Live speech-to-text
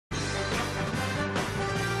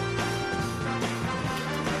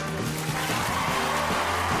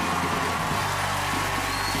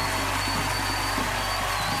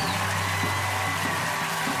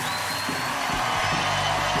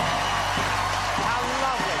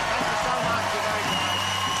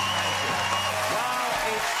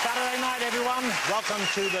Welcome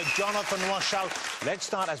to the Jonathan Ross Show. Let's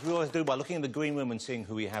start, as we always do, by looking in the green room and seeing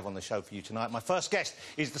who we have on the show for you tonight. My first guest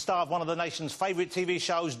is the star of one of the nation's favourite TV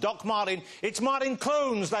shows, Doc Martin. It's Martin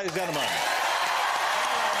Clunes, ladies and gentlemen.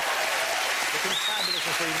 Looking fabulous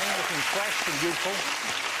this evening, looking fresh and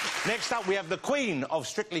youthful. Next up, we have the queen of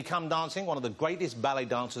Strictly Come Dancing, one of the greatest ballet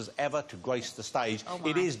dancers ever to grace the stage. Oh,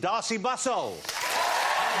 it is Darcy Bussell.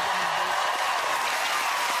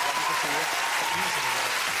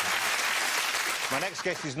 My next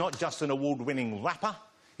guest is not just an award-winning rapper,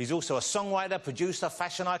 he's also a songwriter, producer,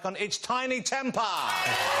 fashion icon. It's Tiny Temper!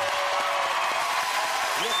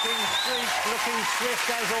 Looking sleek, looking swift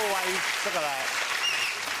as always. Look at that.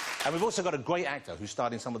 And we've also got a great actor who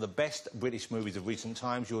starred in some of the best British movies of recent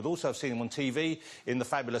times. You would also have seen him on TV in the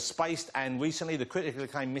fabulous Spaced, and recently the critically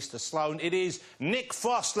acclaimed Mr. Sloan. It is Nick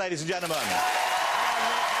Frost, ladies and gentlemen.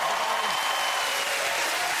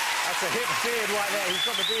 That's a hip beard right there. He's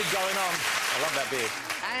got the beard going on. I love that beard.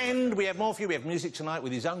 And we have more for you. We have music tonight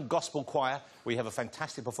with his own gospel choir. We have a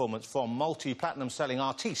fantastic performance from multi-platinum selling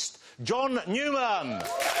artiste John Newman. Welcome back,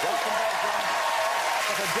 John.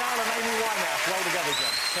 Like a Down and Amy Winehouse roll together,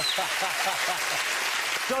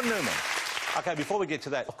 John. John Newman. OK, before we get to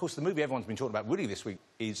that, of course, the movie everyone's been talking about really this week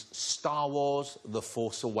is Star Wars The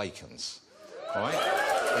Force Awakens. All right?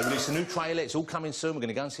 They released a new trailer. It's all coming soon. We're going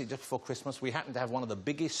to go and see it just before Christmas. We happen to have one of the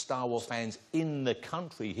biggest Star Wars fans in the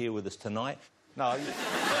country here with us tonight. No,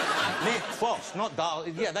 Nick Frost, not Dar...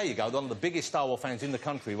 Yeah, there you go. One of the biggest Star Wars fans in the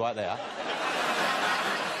country right there.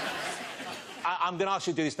 I'm going to ask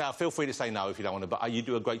you to do this now. Feel free to say no if you don't want to, but you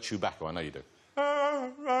do a great Chewbacca. I know you do.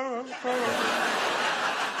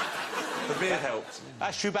 The beard helps.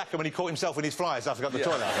 That's Chewbacca when he caught himself in his flies after he got the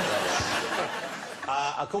toilet out.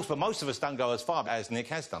 Of course, but most of us don't go as far as Nick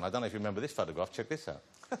has done. I don't know if you remember this photograph. Check this out.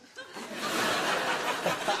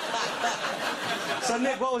 So,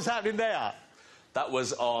 Nick, what was happening there? That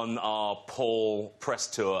was on our Paul press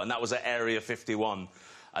tour, and that was at Area 51,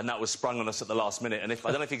 and that was sprung on us at the last minute. And I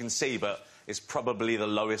don't know if you can see, but it's probably the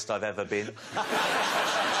lowest I've ever been.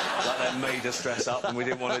 Like, they made us dress up, and we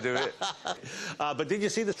didn't want to do it. But did you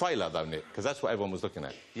see the trailer, though, Nick? Because that's what everyone was looking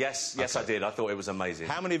at. Yes, okay. I did. I thought it was amazing.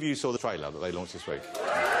 How many of you saw the trailer that they launched this week?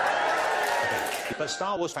 But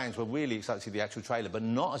Star Wars fans were really excited to see the actual trailer, but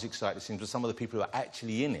not as excited, it seems, as some of the people who are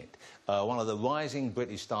actually in it. One of the rising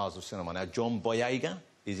British stars of cinema now, John Boyega,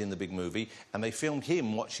 is in the big movie, and they filmed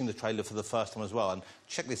him watching the trailer for the first time as well. And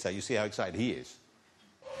check this out, you see how excited he is.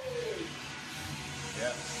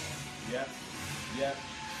 Yep. Yep. Yep.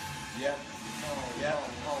 Yep. Yep.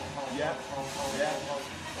 Yep.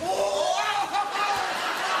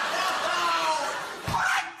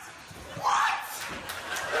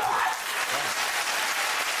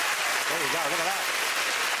 There you go, look at that.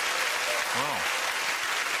 Wow.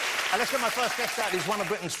 And let's get my first guest out. He's one of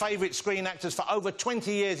Britain's favourite screen actors for over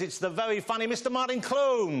 20 years. It's the very funny Mr. Martin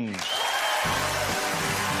Clunes.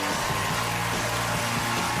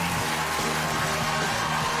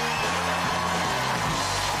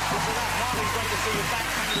 Martin, great to see you back.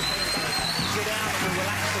 Sit down and we'll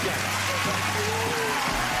relax together.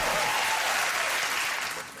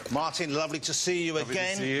 Martin, lovely to see you again. Lovely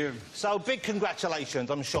to see you. So, big congratulations,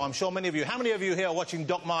 I'm sure many of you. How many of you here are watching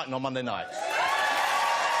Doc Martin on Monday nights?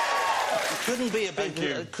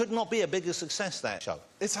 It could not be a bigger success, that show.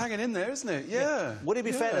 It's hanging in there, isn't it? Yeah. Would it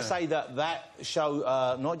be fair to say that that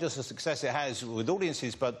show, not just the success it has with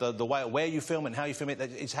audiences, but the way where you film it and how you film it,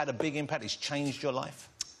 that it's had a big impact, it's changed your life?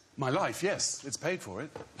 My life, yes. It's paid for it.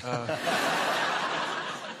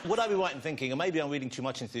 Would I be right in thinking, and maybe I'm reading too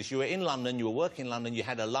much into this, you were in London, you were working in London, you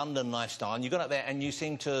had a London lifestyle, and you got up there and you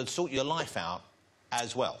seemed to sort your life out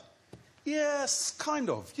as well? Yes, kind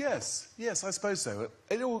of, yes. Yes, I suppose so.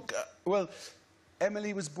 It all... well,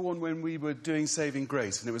 Emily was born when we were doing Saving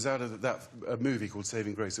Grace, and it was out of a movie called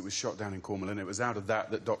Saving Grace. It was shot down in Cornwall, and it was out of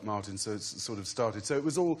that Doc Martin sort of started. So it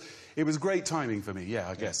was great timing for me, yeah,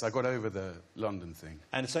 I guess. I got over the London thing.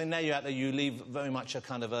 And so now you're out there, you live very much a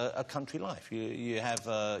kind of a country life. You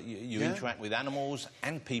interact with animals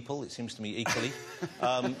and people, it seems to me, equally.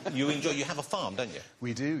 You have a farm, don't you?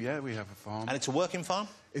 We do, yeah, we have a farm. And it's a working farm?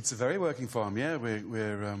 It's a very working farm, yeah.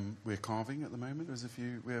 We're carving at the moment. There's a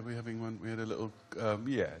few... We're having one... We had a little...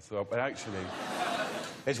 yeah, so... But actually...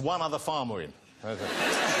 There's one other farm we're in.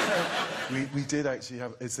 we did actually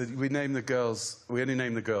have... we named the girls... We only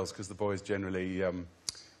name the girls because the boys generally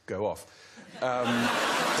go off.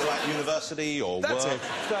 So like university or that's work?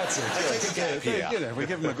 That's it. Yes. You know, we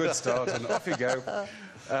give them a good start and off you go.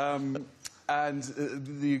 And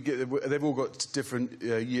they've all got different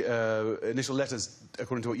initial letters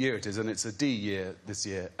according to what year it is, and it's a D year this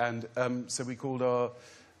year. And so we called our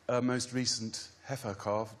most recent heifer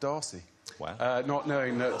calf Darcy. Wow. Not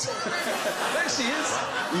knowing that... There she is!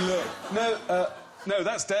 Look. No,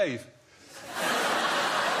 that's Dave.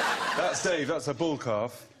 That's Dave, that's a bull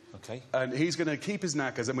calf. OK. And he's going to keep his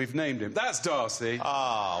knackers, and we've named him. That's Darcy.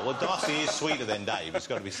 Ah, well, Darcy is sweeter than Dave, it's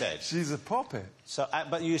got to be said. She's a poppet. So,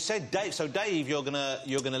 but you said Dave... So, Dave, you're gonna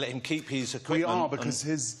let him keep his equipment... We are, because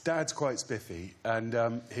his dad's quite spiffy,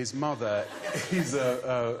 and his mother is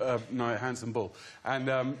a handsome bull.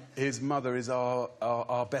 And his mother is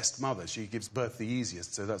our best mother. She gives birth the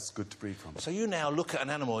easiest, so that's good to breed from. So you now look at an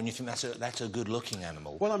animal and you think that's a good-looking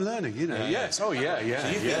animal? Well, I'm learning, you know. Yeah, yes. Oh, yeah. So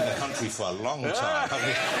you've been in the country for a long time, haven't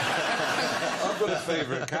you? I've got a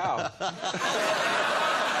favourite cow.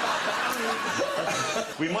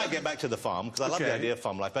 We might get back to the farm, because I love the idea of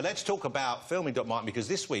farm life. But let's talk about filming Doc Martin, because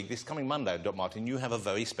this coming Monday, Doc Martin, you have a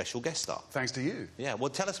very special guest star. Thanks to you. Yeah, well,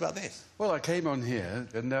 tell us about this. Well, I came on here,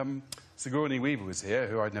 and Sigourney Weaver was here,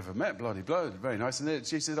 who I'd never met, bloody blow, very nice. And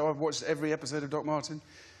she said, I've watched every episode of Doc Martin.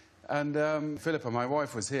 And Philippa, my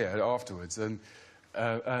wife, was here afterwards, and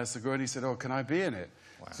Sigourney said, oh, can I be in it?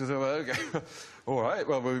 Wow. So I thought, well, OK. All right.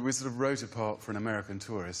 Well, we sort of wrote a part for an American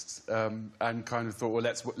tourist, and kind of thought, well,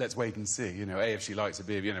 let's wait and see. You know, A, if she likes it,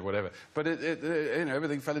 B, you know, whatever. But you know,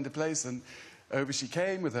 everything fell into place, and over she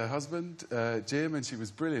came with her husband, Jim, and she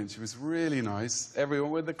was brilliant. She was really nice.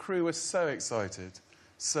 Everyone with the crew was so excited.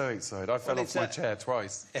 So excited. I fell off my chair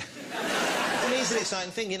twice. It is an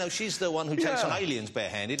exciting thing, you know. She's the one who takes on aliens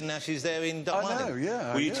barehanded, and now she's there in Doc Martin. I know,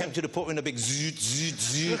 yeah. Were you tempted to put her in a big zoot, zoot,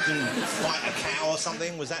 zoot and fight a cow or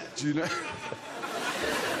something? Was that... Do you know...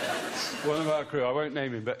 One of our crew, I won't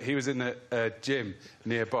name him, but he was in the gym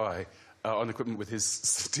nearby on equipment with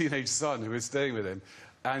his teenage son who was staying with him.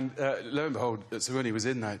 And lo and behold, Sigourney was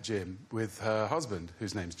in that gym with her husband,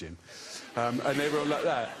 whose name's Jim. And they were all like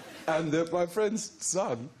that. And my friend's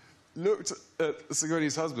son looked at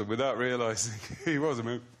Sigourney's husband without realising he was a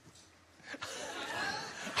man.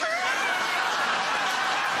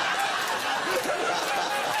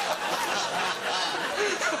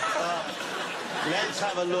 Let's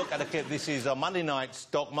have a look at a clip. This is Monday night's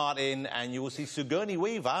Doc Martin, and you will see Sigourney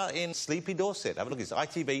Weaver in Sleepy Dorset. Have a look. It's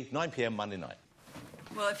ITV, 9 p.m. Monday night.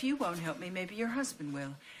 Well, if you won't help me, maybe your husband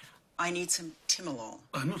will. I need some Timolol.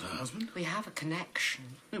 I'm not her husband. We have a connection.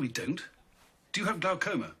 No, we don't. Do you have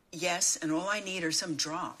glaucoma? Yes, and all I need are some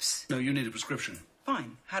drops. No, you need a prescription.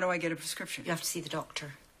 Fine. How do I get a prescription? You have to see the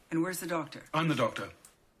doctor. And where's the doctor? I'm the doctor.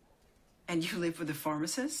 And you live with a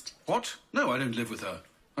pharmacist? What? No, I don't live with her.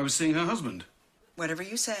 I was seeing her husband. Whatever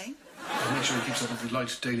you say. I'll make sure he keeps up with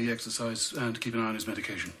light daily exercise and keep an eye on his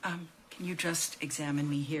medication. Can you just examine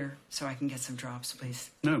me here so I can get some drops, please?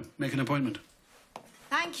 No, make an appointment.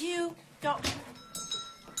 Thank you, Doctor.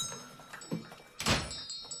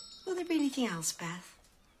 Will there be anything else, Beth?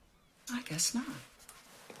 I guess not.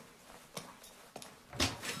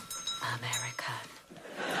 American.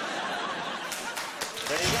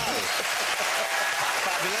 There you go.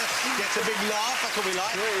 Fabulous. Gets a big laugh. That's what we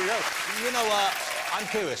like. There you go. You know, I'm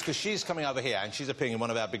curious, because she's coming over here and she's appearing in one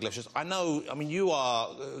of our big lectures. I know, I mean, you are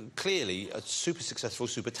clearly a super successful,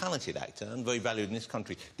 super talented actor and very valued in this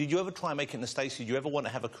country. Did you ever try and make it in the States? Did you ever want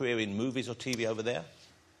to have a career in movies or TV over there?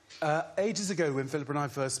 Ages ago, when Philip and I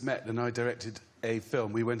first met and I directed a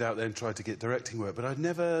film, we went out there and tried to get directing work, but I'd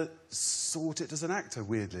never sought it as an actor,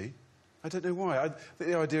 weirdly. I don't know why.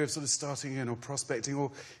 The idea of sort of starting in or prospecting,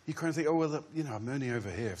 or you kind of think, oh, well, you know, I'm only over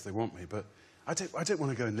here if they want me, but I don't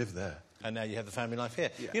want to go and live there. And now you have the family life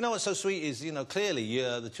here. Yeah. You know what's so sweet is, you know, clearly,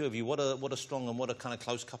 the two of you, what a strong and what a kind of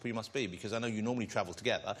close couple you must be, because I know you normally travel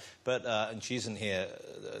together, but, and she isn't here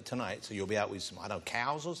tonight, so you'll be out with some, I don't know,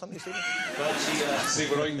 cows or something, Stephen? But she... See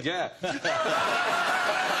what I can get.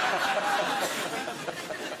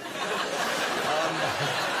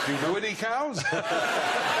 Do you know any cows?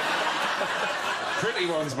 Pretty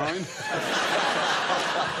ones, mine.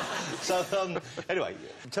 So, anyway,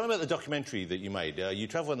 tell me about the documentary that you made. You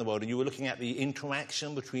travelled around the world and you were looking at the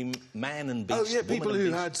interaction between man and beast. Oh, yeah, people who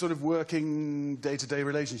beast. had sort of working day-to-day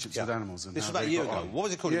relationships with animals. And this was how about a they year got ago. on. What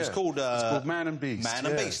was it called? Yeah. It was called... It's called Man and Beast. Man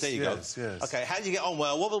and Beast, there you go. Yes, yes. OK, how did you get on?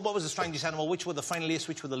 Well, what was the strangest animal? Which were the friendliest?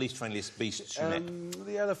 Which were the least friendliest beasts you met?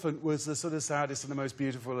 The elephant was the sort of saddest and the most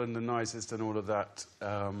beautiful and the nicest and all of that.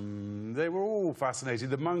 They were all fascinating.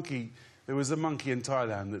 The monkey... There was a monkey in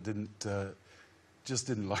Thailand that just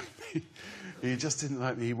didn't like me. He just didn't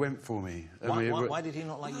like me. He went for me. Why did he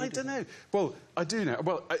not like you? I don't know. Well, I do know.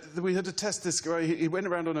 Well, we had to test this guy. He went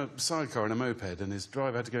around on a sidecar and a moped, and his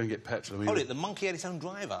driver had to go and get petrol. Hold it, the monkey had its own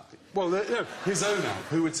driver? Well, no, his owner,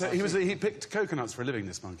 who would say... He picked coconuts for a living,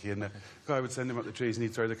 this monkey, and the guy would send him up the trees and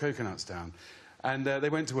he'd throw the coconuts down. And they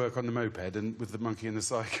went to work on the moped and with the monkey in the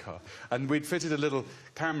sidecar. And we'd fitted a little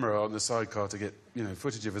camera on the sidecar to get, you know,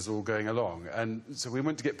 footage of us all going along. And so we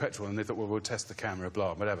went to get petrol and they thought, well, we'll test the camera,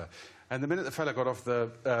 blah, whatever. And the minute the fella got off the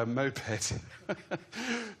moped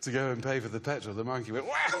to go and pay for the petrol, the monkey went,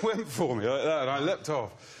 wow, went for me like that, and I leapt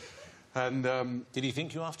off. And, Did he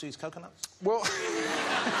think you after his coconuts? well...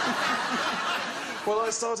 Well,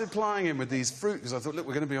 I started plying him with these fruit, because I thought, look,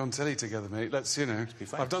 we're going to be on telly together, mate. Let's, you know...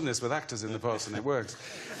 I've done this with actors in the past, and it works.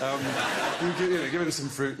 Give him some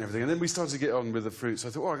fruit and everything. And then we started to get on with the fruit, so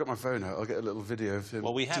I thought, oh, I got my phone out, I'll get a little video of him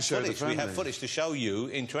to show the family. We have footage to show you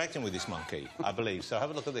interacting with this monkey, I believe. So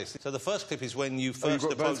have a look at this. So the first clip is when you first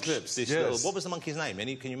approached this little... What was the monkey's name?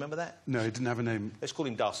 Can you remember that? No, he didn't have a name. Let's call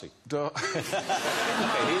him Darcy.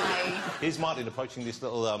 Here's Martin approaching this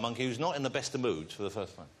little monkey who's not in the best of moods for the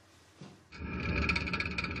first time.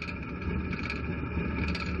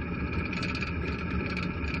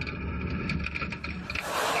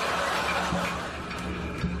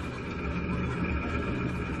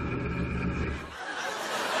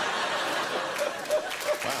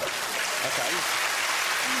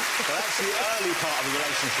 The early part of the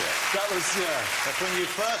relationship. That was, yeah. That's when you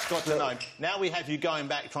first got to know him. Now we have you going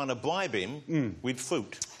back trying to bribe him with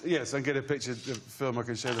fruit. Yes, and get a picture of film I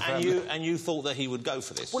can show the family. And you thought that he would go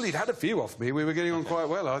for this? Well, he'd had a few off me. We were getting on quite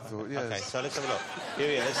well, I thought, yes. OK, so let's have a look.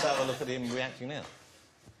 Here, let's have a look at him reacting now.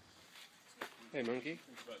 Hey, monkey.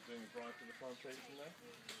 Think about doing a bribe to the plantation now?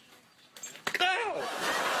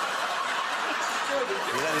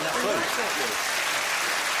 You had enough fruit?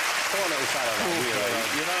 Poor little fellow,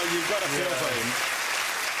 you know, you've got to feel for him.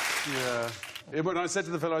 Yeah. When I said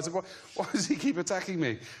to the fellow, I said, why does he keep attacking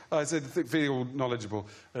me? I said, feeling all knowledgeble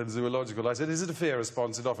and zoological, I said, is it a fear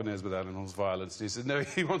response? It often is with animals, violence. And he said, no,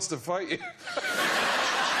 he wants to fight you.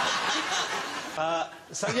 Well,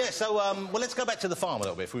 let's go back to the farm a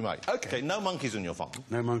little bit, if we may. OK. No monkeys on your farm.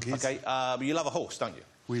 No monkeys. OK, but you love a horse, don't you?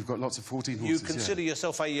 We've got lots of 14 horses, You consider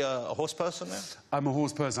yourself a horse person now? I'm a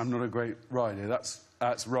horse person. I'm not a great rider.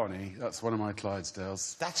 That's Ronnie. That's one of my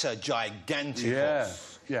Clydesdales. That's a gigantic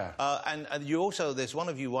horse. Yeah. And you also, there's one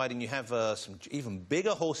of you riding, you have some even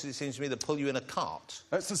bigger horses, it seems to me, that pull you in a cart.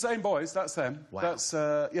 That's the same boys, that's them. Wow.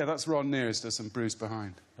 That's Ron nearest us and Bruce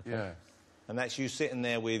behind. Okay. Yeah. And that's you sitting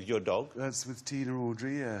there with your dog? That's with Tina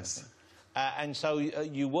Audrey, yes. And so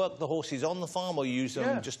you work the horses on the farm or you use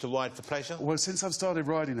them just to ride for pleasure? Well, since I've started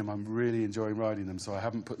riding them, I'm really enjoying riding them, so I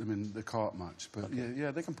haven't put them in the cart much. But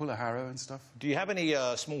yeah, they can pull a harrow and stuff. Do you have any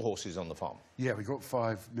small horses on the farm? Yeah, we've got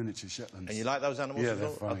 5 miniature Shetlands. And you like those animals? Yeah, they're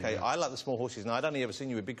fine. OK, yeah. I like the small horses. Now, I'd only ever seen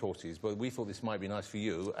you with big horses, but we thought this might be nice for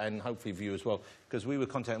you and hopefully for you as well, because we were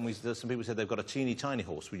contacting, some people said they've got a teeny tiny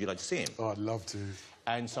horse. Would you like to see him? Oh, I'd love to.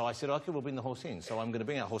 And so I said, OK, we'll bring the horse in. So I'm going to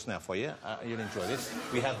bring our horse now for you. You'll enjoy this.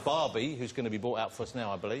 We have Barbie, who's going to be brought out for us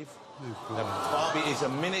now, I believe. Barbie is a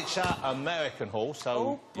miniature American horse,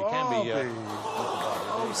 so you can be...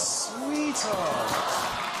 Oh, sweetheart.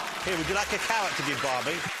 Here, would you like a carrot to give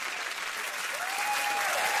Barbie?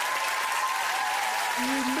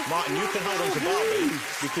 Martin, you can hold on to Barbie,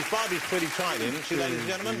 because Barbie's pretty tiny, isn't she, ladies and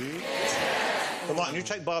gentlemen? So, Martin, you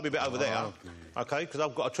take Barbie a bit over there, OK, because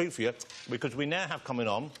I've got a treat for you, because we now have coming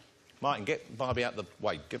on... Martin, get Barbie out the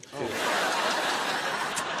way.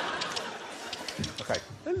 OK,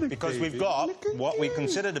 because we've got what we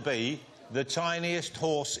consider to be the tiniest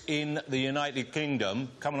horse in the United Kingdom.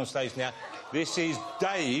 Coming on stage now. This is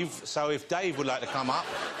Dave, so if Dave would like to come up...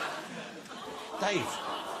 Dave.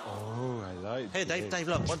 Oh, I like Here, Dave,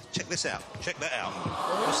 look, check this out. Check that out.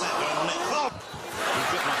 What's that going on there? Oh! He's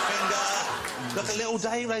got my finger. Look at little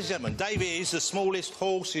Dave, ladies and gentlemen. Dave is the smallest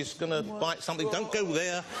horse. He's going to bite something. Don't go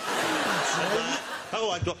there.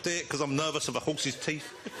 Oh, I dropped it because I'm nervous of a horse's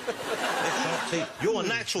teeth. They're sharp teeth. You're a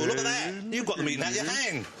natural. Look at that. You've got them eating out your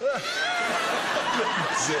hand.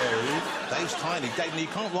 Dave's tiny. Dave, you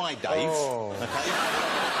can't ride Dave. Oh. OK?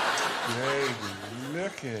 Dave,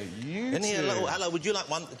 look at you. Isn't he a little... Hello, would you like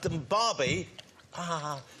one? Barbie...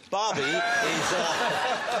 Barbie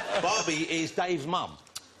is Dave's mum.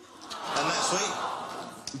 And that's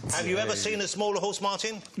sweet. Have you ever seen a smaller horse,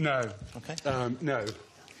 Martin? No. OK. No.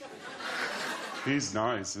 He's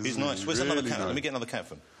nice, isn't he? He's nice. Where's really another carrot? nice. Let me get another carrot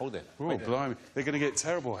for him. Hold it. Oh, blimey. They're going to get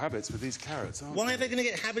terrible habits with these carrots, aren't they? Why are they going to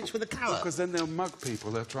get habits with a carrot? Because then they'll mug people.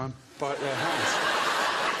 They'll try and bite their hands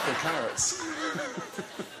for carrots.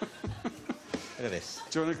 Look at this.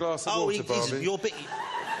 Do you want a glass of water, Barbie? You're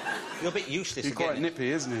a bit useless He's again. quite nippy,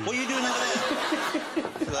 isn't he? What are you doing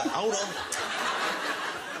over there? Hold on.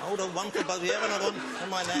 Hold on, one for both of you. Have another one. Don't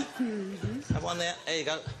mind that. Have one there. There you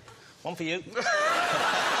go. One for you.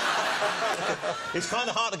 It's kind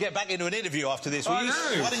of hard to get back into an interview after this. Why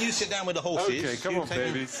don't you sit down with the horses? OK, come on,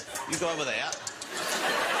 babies. You go over there.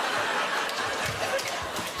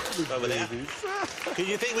 over there. Do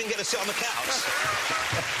you think we can get a sit on the couch?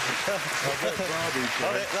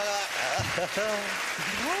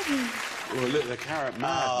 Oh, look, the carrot man.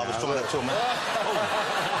 I was trying to talk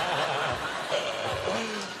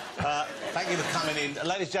Thank you for coming in.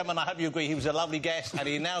 Ladies and gentlemen, I hope you agree he was a lovely guest, and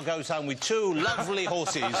he now goes home with 2 lovely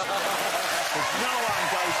horses. No one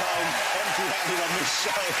goes home empty-handed on this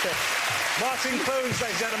show. Martin Clunes,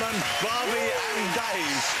 ladies and gentlemen, Barbie and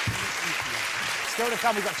Days. Still to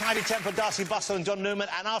come, we've got Tidy Temper, Darcy Bustle and John Newman,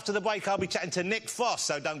 and after the break I'll be chatting to Nick Foss,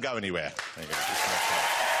 so don't go anywhere. There you go.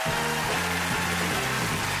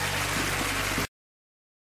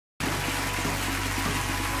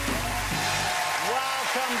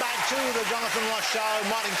 To the Jonathan Ross Show.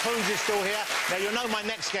 Martin Clunes is still here. Now, you'll know my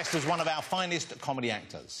next guest is one of our finest comedy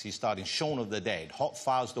actors. He starred in Shaun of the Dead, Hot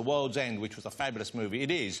Fuzz, The World's End, which was a fabulous movie.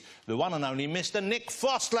 It is the one and only Mr. Nick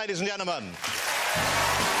Foss, ladies and gentlemen.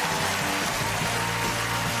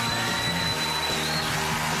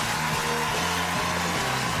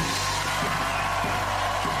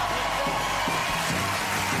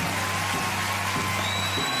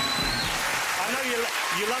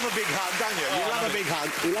 You love a big hug, don't you? You love a big hug.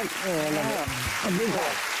 I love it. A big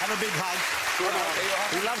hug. Have a big hug.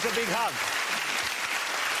 He loves a big hug.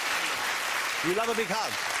 You love a big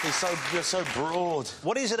hug. You're so broad.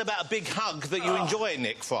 What is it about a big hug that you enjoy,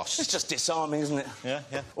 Nick Foss? It's just disarming, isn't it? Yeah,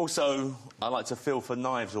 yeah. Also, I like to feel for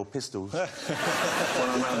knives or pistols when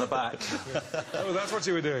I'm round the back. Oh, that's what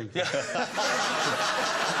you were doing? Yeah.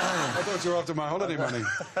 I thought you were after my holiday money.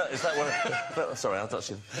 Is that what... Sorry, I'll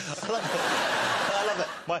touch you. I love it.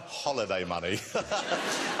 My holiday money.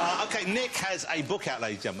 OK, Nick has a book out,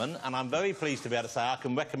 ladies and gentlemen, and I'm very pleased to be able to say I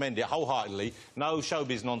can recommend it wholeheartedly. No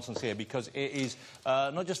showbiz nonsense here, because it is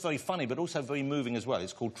not just very funny, but also very moving as well.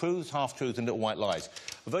 It's called Truths, Half-Truths and Little White Lies.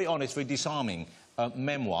 A very honest, very disarming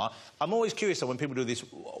memoir. I'm always curious, though, when people do this,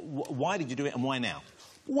 why did you do it and why now?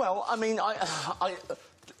 Well, I mean, I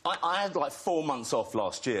had, like, 4 months off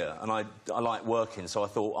last year, and I like working, so I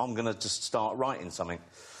thought, I'm going to just start writing something.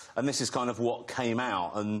 And this is kind of what came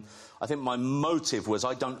out, and I think my motive was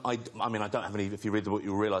I mean, I don't have any... If you read the book,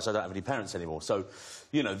 you'll realise I don't have any parents anymore. So,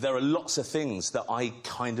 you know, there are lots of things that I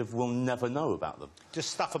kind of will never know about them. Just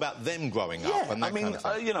stuff about them growing up and that kind of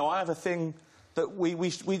thing. You know, I have a thing that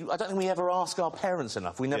I don't think we ever ask our parents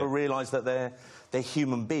enough. We never realise that they're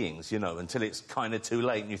human beings, you know, until it's kind of too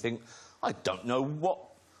late, and you think, I don't know what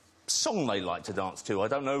song they like to dance to. I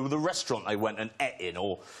don't know the restaurant they went and ate in,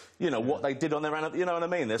 or, you know, what they did on their... You know what I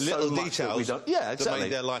mean? There's little so much details that we don't... Yeah, exactly. That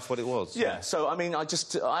made their life what it was. Yeah, so, I mean, I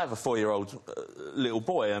have a 4-year-old little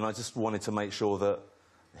boy, and I just wanted to make sure that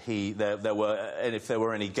there were... And if there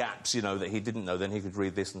were any gaps, you know, that he didn't know, then he could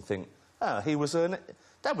read this and think, that was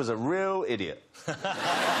a real idiot.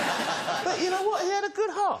 But you know what? He had a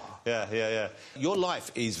good heart. Yeah, yeah, yeah. Your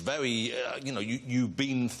life is very... you know, you've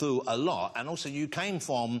been through a lot, and also you came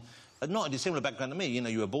from... not a dissimilar background to me. You know,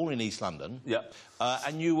 you were born in East London. Yep.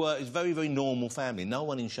 And you were... It's a very, very normal family. No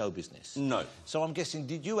one in show business. No. So I'm guessing,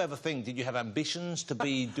 did you ever think... Did you have ambitions to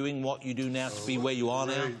be doing what you do now, to be where you are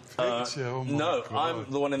now? No, I'm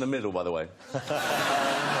the one in the middle, by the way.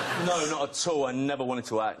 No, not at all. I never wanted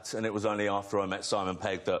to act, and it was only after I met Simon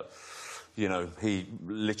Pegg that, you know, he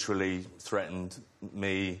literally threatened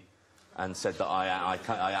me and said that I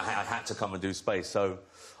had to come and do Space. So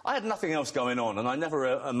I had nothing else going on, and I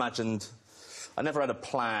never imagined... I never had a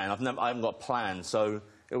plan. I haven't got a plan, so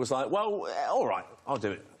it was like, well, all right, I'll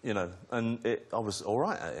do it, you know, and I was all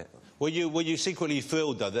right at it. Were you secretly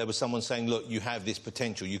thrilled, though, there was someone saying, look, you have this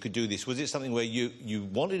potential, you could do this? Was it something where you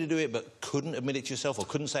wanted to do it but couldn't admit it to yourself or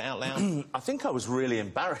couldn't say it out loud? I think I was really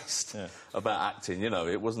embarrassed about acting, you know.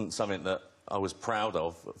 It wasn't something that I was proud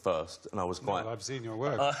of at first, and I was quite... Well, I've seen your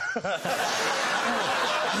work. I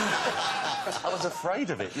was afraid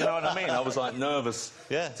of it, you know what I mean? I was, like, nervous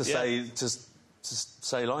to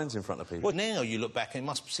say lines in front of people. Well, now you look back and it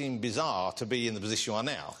must seem bizarre to be in the position you are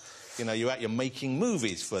now. You know, you're making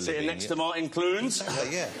movies for a living. Sitting next to Martin Clunes.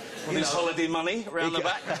 Yeah. With his holiday money around the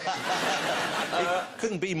back. It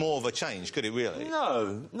couldn't be more of a change, could it, really?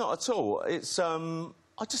 No, not at all. It's, I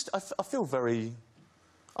feel very...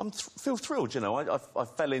 feel thrilled, you know. I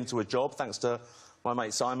fell into a job, thanks to my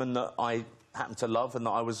mate Simon, that I happened to love and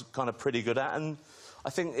that I was kind of pretty good at, and I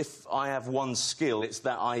think if I have one skill, it's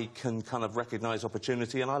that I can kind of recognise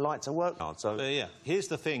opportunity, and I like to work hard, so... yeah. Here's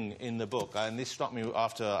the thing in the book, and this struck me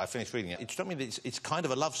after I finished reading it. It struck me that it's kind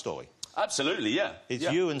of a love story. Absolutely, yeah.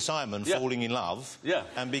 It's you and Simon falling in love. Yeah.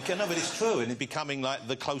 And no, but it's true, and it's becoming, like,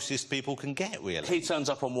 the closest people can get, really. He turns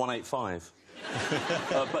up on 185.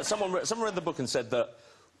 But someone read the book and said that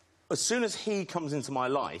as soon as he comes into my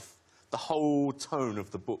life, the whole tone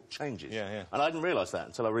of the book changes. Yeah, yeah. And I didn't realise that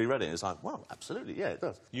until I reread it. It's like, well, absolutely, yeah, it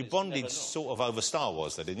does. You bonded sort of over Star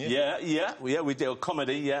Wars, though, didn't you? Yeah, we did a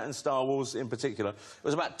comedy, yeah, and Star Wars in particular. It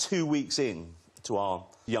was about 2 weeks in to our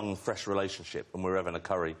young, fresh relationship, and we were having a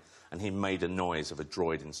curry, and he made a noise of a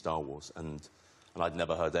droid in Star Wars, and I'd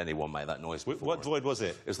never heard anyone make that noise before. What droid was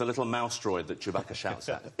it? It was the little mouse droid that Chewbacca shouts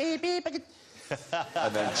at. Beep, beep, beep.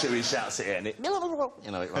 And then Chewie shouts at it, and it, you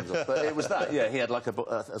know, it runs off. But it was that, yeah, he had like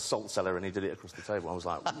a salt cellar, and he did it across the table. I was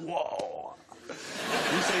like, whoa. You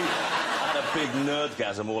see, I had a big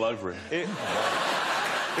nerdgasm all over him.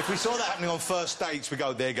 If we saw that happening on first dates, we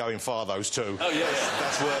go, they're going far, those two. Oh, yeah, yeah.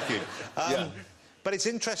 That's working. Yeah. But it's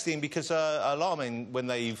interesting because a lot, I mean, when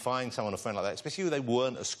they find someone, a friend like that, especially if they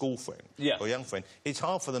weren't a school friend or a young friend, it's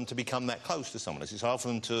hard for them to become that close to someone else. It's hard for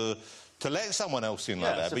them to let someone else in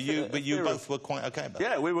like that. But you both were quite OK about it.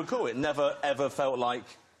 Yeah, we were cool. It never, ever felt like,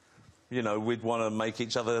 you know, we'd want to make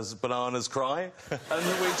each other's bananas cry. And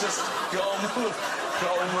we just got on with...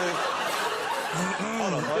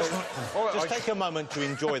 Hold on, just take a moment to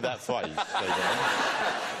enjoy that phrase,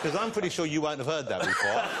 because I'm pretty sure you won't have heard that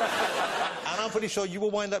before, and I'm pretty sure you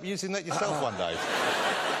will wind up using that yourself one day.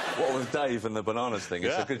 What with Dave and the bananas thing?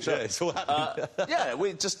 It's a good show. Yeah, it's all happening. Yeah,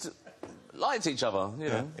 we just liked each other, you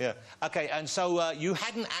know. Yeah. OK, and so you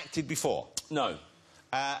hadn't acted before? No.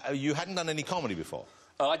 You hadn't done any comedy before?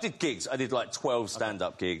 I did gigs. I did, like, 12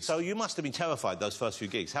 stand-up gigs. So you must have been terrified, those first few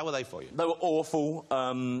gigs. How were they for you? They were awful.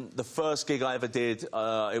 The first gig I ever did,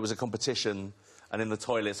 it was a competition, and in the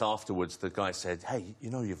toilets afterwards, the guy said, hey,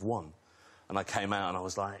 you know you've won. And I came out and I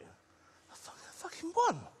was like, I fucking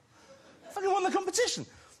won. I fucking won the competition.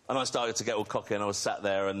 And I started to get all cocky, and I was sat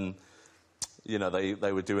there, and, you know,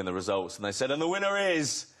 they were doing the results, and they said, and the winner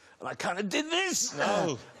is... And I kind of did this.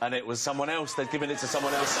 No. And it was someone else. They'd given it to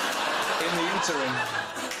someone else in the interim.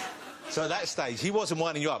 So at that stage, he wasn't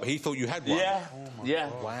winding you up, he thought you had won? Yeah.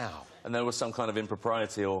 Oh God. Wow. And there was some kind of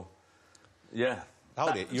impropriety or... Yeah.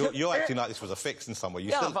 Hold it. You're acting like this was a fix in some way.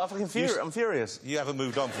 I'm furious. You haven't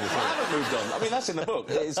moved on from this. I haven't moved on. I mean, that's in the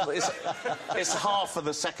book. It's half of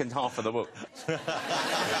the second half of the book.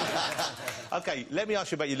 OK, let me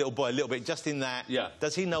ask you about your little boy a little bit, just in that... Yeah.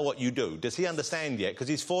 Does he know what you do? Does he understand yet? Because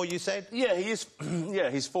he's 4, you said? Yeah, he is. Yeah,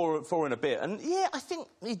 he's four and a bit. And, yeah, I think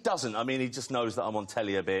he doesn't. I mean, he just knows that I'm on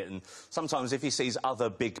telly a bit, and sometimes if he sees other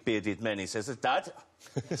big bearded men, he says, Dad?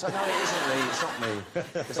 It's like, no, it isn't me, it's not me.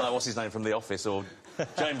 It's like, what's his name from The Office, or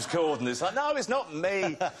James Corden? It's like, no, it's not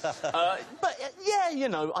me. But, yeah, you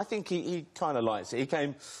know, I think he kind of likes it. He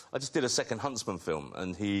came... I just did a second Huntsman film,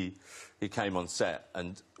 and he came on set,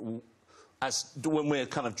 and... when we're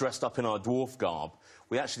kind of dressed up in our dwarf garb,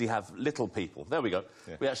 we actually have little people. There we go.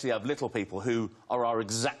 Yeah. We actually have little people who are our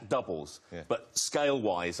exact doubles, but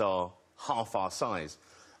scale-wise are half our size.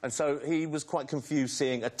 And so he was quite confused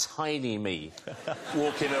seeing a tiny me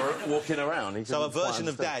walking around. So a version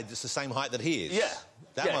of Dad that's the same height that he is? Yeah.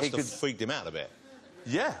 That must have freaked him out a bit.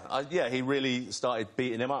 Yeah, yeah, he really started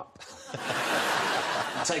beating him up.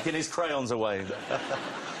 Taking his crayons away.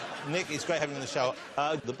 Nick, it's great having you on the show.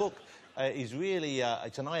 The book... is really,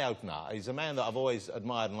 it's an eye-opener. He's a man that I've always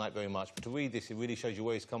admired and liked very much, but to read this, it really shows you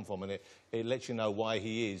where he's come from, and it lets you know why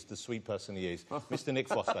he is the sweet person he is. Mr. Nick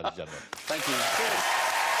Frost, ladies and gentlemen. Thank you.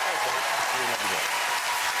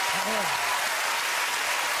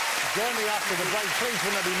 Join me after the break. Please,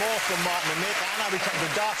 will there be more from Martin and Nick? And I'll be talking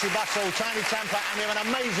to Darcy Bussell, Tiny Tampa, and we have an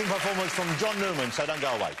amazing performance from John Newman, so don't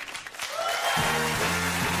go away.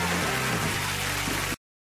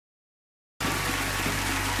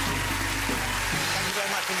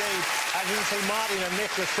 As you can see, Martin and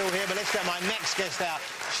Nick are still here, but let's get my next guest out.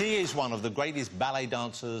 She is one of the greatest ballet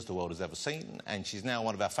dancers the world has ever seen, and she's now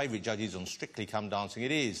one of our favourite judges on Strictly Come Dancing.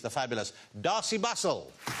 It is the fabulous Darcy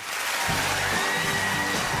Bussell.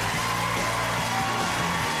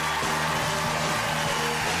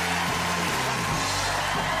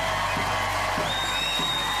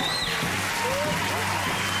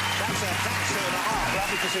 That's a taxi and a half.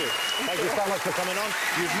 Lovely to see you. Thank you so much for coming on.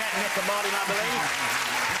 You've met Nick and Martin, I believe.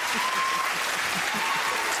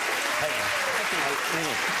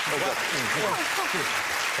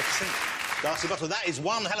 Darcy Bussell, that is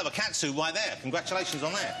one hell of a catsuit right there. Congratulations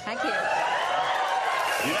on that. Thank you.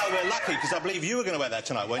 You know, we're lucky, because I believe you were going to wear that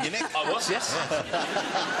tonight, weren't you, Nick? I was, yes.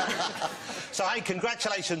 So, hey,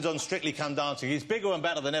 congratulations on Strictly Come Dancing. It's bigger and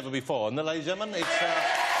better than ever before. And, ladies and gentlemen, it's...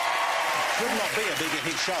 should not be a bigger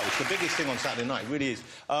hit show. It's the biggest thing on Saturday night, it really is.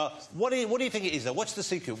 What do you think it is, though? What's the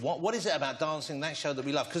secret? What is it about dancing, that show that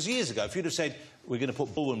we love? Because years ago, if you'd have said, we're going to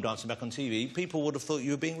put ballroom dancing back on TV, people would have thought you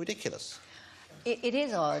were being ridiculous. It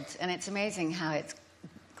is odd, and it's amazing how it's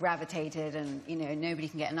gravitated and, you know, nobody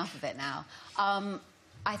can get enough of it now.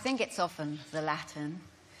 I think it's often the Latin,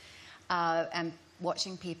 and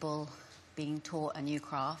watching people being taught a new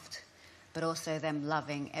craft, but also them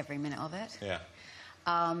loving every minute of it. Yeah.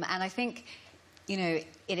 And I think, you know,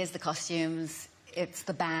 it is the costumes, it's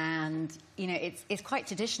the band, you know, it's quite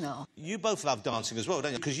traditional. You both love dancing as well,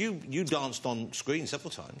 don't you? Because you danced on screen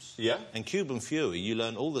several times. Yeah. And Cuban Fury, you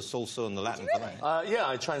learned all the salsa and the Latin for that. Yeah,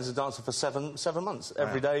 I trained as a dancer for seven months.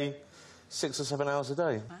 Every day, 6 or 7 hours a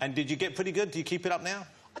day. And did you get pretty good? Do you keep it up now?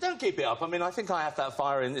 I don't keep it up. I mean, I think I have that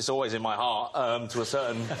fire in... It's always in my heart, to a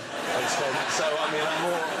certain extent. So, I mean, I'm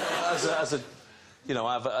more... As a you know,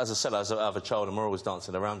 as I said, as I have a child, and we're always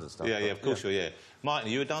dancing around and stuff. Yeah, yeah, of course you're, yeah. Martin,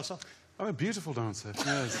 are you a dancer? I'm a beautiful dancer,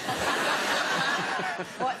 yes.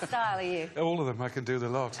 What style are you? All of them, I can do the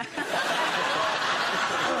lot.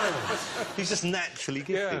 He's just naturally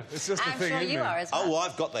gifted. Yeah, it's just a I'm thing, sure isn't you it? are as well. Oh,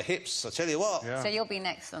 I've got the hips, I tell you what. Yeah. So you'll be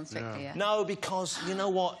next on Strictly, yeah? No, because, you know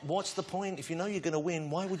what? What's the point? If you know you're going to win,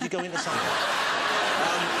 why would you go into something?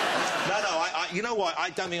 You know what?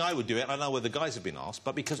 I don't think I would do it. I know where the guys have been asked,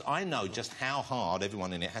 but because I know just how hard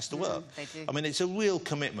everyone in it has to work. They do. I mean, it's a real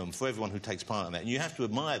commitment for everyone who takes part in that, and you have to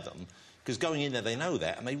admire them, because going in there, they know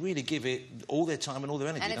that, and they really give it all their time and all their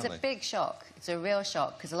energy, And it's a big shock. It's a real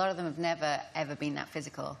shock, because a lot of them have never, ever been that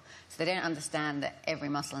physical. So they don't understand that every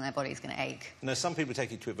muscle in their body is going to ache. Now, some people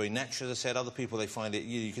take it to it very naturally, as I said. Other people, they find it...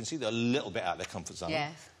 You can see they're a little bit out of their comfort zone.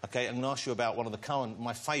 Yes. OK, I'm going to ask you about one of the current...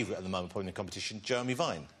 My favourite at the moment, probably in the competition, Jeremy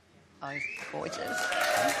Vine. Oh, he's gorgeous.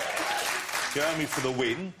 Jeremy for the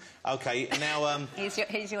win. OK, now... He's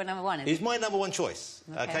your number one, isn't He's he? my number one choice.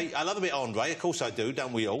 OK, I love a bit of Andre. Of course I do,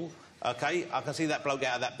 don't we all? OK, I can see that bloke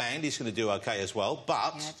out of that band. He's going to do OK as well.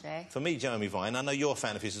 But, Yeah, Jay. for me, Jeremy Vine, I know you're a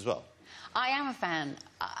fan of his as well. I am a fan.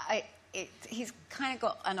 He's kind of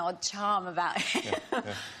got an odd charm about him. Yeah,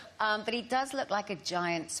 yeah. But he does look like a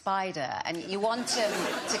giant spider, and you want him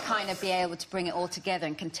to kind of be able to bring it all together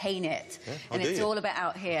and contain it. Yeah, and it's all about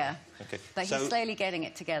out here. OK. But he's slowly getting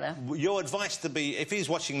it together. Your advice to be... If he's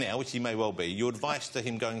watching now, which he may well be, your advice to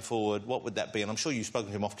him going forward, what would that be? And I'm sure you've spoken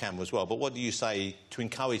to him off camera as well, but what do you say to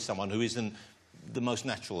encourage someone who isn't the most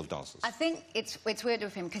natural of dancers? I think it's weird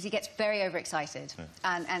with him because he gets very overexcited.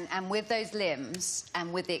 Yeah. And with those limbs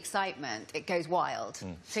and with the excitement, it goes wild.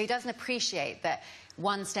 So he doesn't appreciate that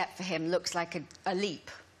one step for him looks like a leap.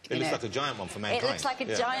 It looks like a giant one for mankind. It looks like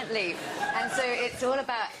a giant leap. And so it's all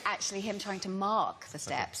about actually him trying to mark the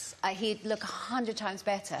steps. He'd look 100 times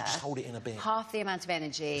better. Just hold it in a bit. Half the amount of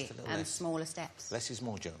energy and less. Smaller steps. Less is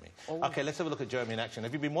more, Jeremy. Oh. OK, let's have a look at Jeremy in action.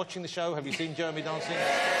 Have you been watching the show? Have you seen Jeremy dancing?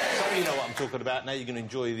 Some of you know what I'm talking about. Now you're going to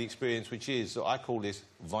enjoy the experience, which is... I call this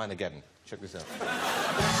Vine-again. Check this out.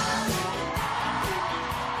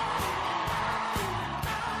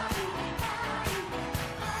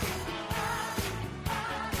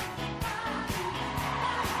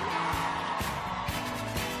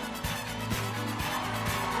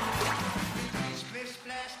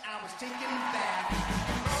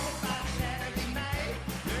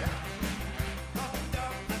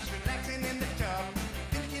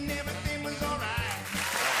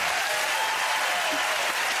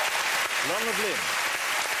 Long of limb.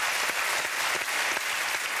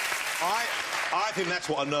 I think that's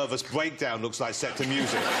what a nervous breakdown looks like set to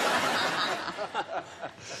music.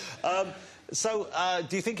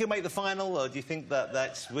 Do you think you'll make the final, or do you think that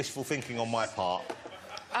that's wishful thinking on my part?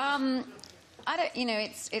 I don't... You know,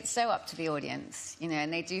 it's so up to the audience, you know,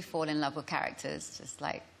 and they do fall in love with characters, just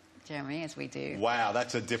like Jeremy, as we do. Wow,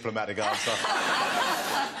 that's a diplomatic answer.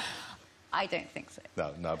 I don't think so.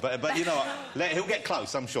 No, but you know what? He'll get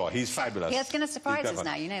close, I'm sure. He's fabulous. He's going to surprise us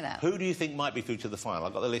now, you know that. Who do you think might be through to the final?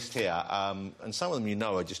 I've got the list here, and some of them you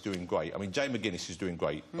know are just doing great. I mean, Jay McGuinness is doing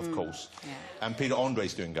great, of course. Yeah. And Peter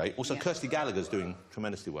Andre's doing great. Also, Kirsty Gallagher's doing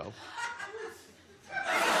tremendously well.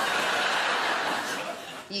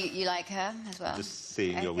 You like her as well? Just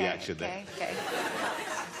seeing your reaction there. Okay.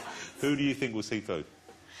 Who do you think will see through?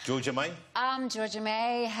 Georgia May? Georgia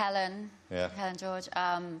May, Helen. Yeah. Helen George.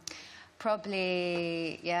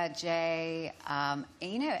 Probably, yeah, Jay.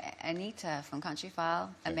 You know, Anita from Country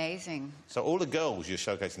File. Okay. Amazing. So all the girls you're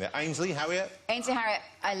showcasing there. Ainsley Harriott? Ainsley Harriott,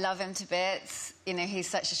 I love him to bits. You know, he's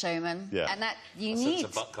such a showman. Yeah. And that, you I need...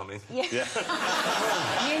 sense a butt coming. Yeah. You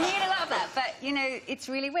need a lot of that. But, you know, it's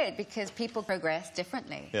really weird because people progress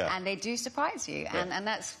differently. Yeah. And they do surprise you. Yeah. And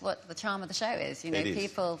that's what the charm of the show is. You know,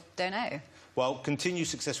 people don't know. Well, continue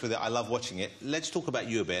success with it. I love watching it. Let's talk about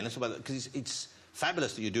you a bit. Let's talk about it, because it's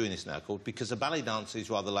fabulous that you're doing this now, Cord, because a ballet dancer is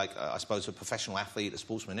rather like, I suppose, a professional athlete, a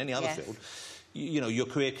sportsman, any other field. You know, your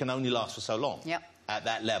career can only last for so long at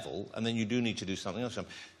that level, and then you do need to do something else.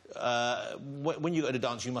 When you go to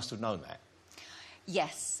dance, you must have known that.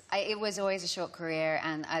 Yes, it was always a short career,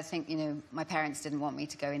 and I think, you know, my parents didn't want me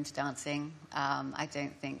to go into dancing. I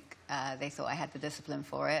don't think they thought I had the discipline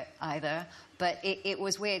for it either. But it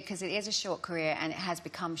was weird, because it is a short career, and it has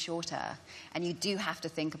become shorter, and you do have to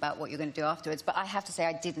think about what you're going to do afterwards. But I have to say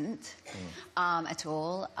I didn't at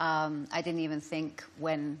all. I didn't even think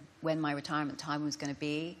when my retirement time was going to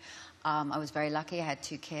be. I was very lucky. I had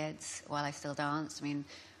 2 kids while I still danced. I mean,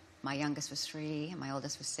 my youngest was 3, and my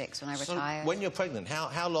oldest was 6 when I retired. So when you're pregnant,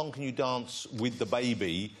 how long can you dance with the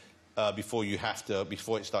baby before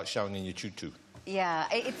it starts showing in your tutu? Yeah,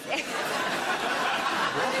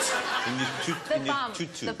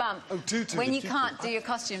 the bump. Oh, tutu. When you can't do your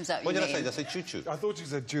costumes up, What did I say? Did I say choo-choo? I thought you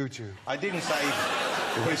said choo-choo. I didn't say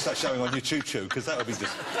when it starts showing on your choo-choo, because that would just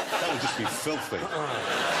be filthy.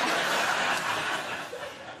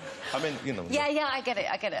 I mean, you know... Yeah, I get it.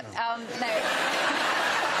 No.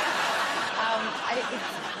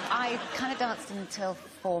 I kind of danced until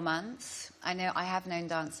 4 months. I have known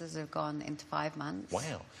dancers who've gone into 5 months.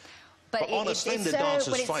 Wow. But it's so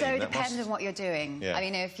dependent on what you're doing. Yeah. I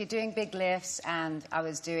mean, if you're doing big lifts, and I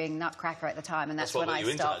was doing Nutcracker at the time, and that's when I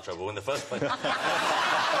stopped. That's what got you into that trouble in the first place.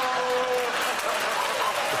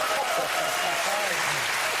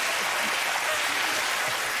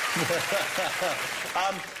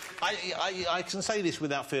 I can say this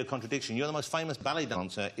without fear of contradiction. You're the most famous ballet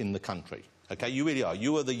dancer in the country. OK, you really are.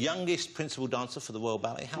 You were the youngest principal dancer for the Royal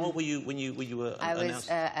Ballet. How old were you when you were announced? I was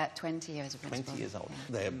at 20 years of principal. 20 years old.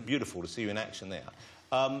 Yeah. They're beautiful to see you in action there.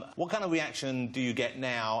 What kind of reaction do you get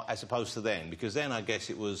now as opposed to then? Because then I guess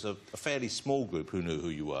it was a fairly small group who knew who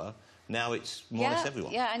you were. Now it's more or less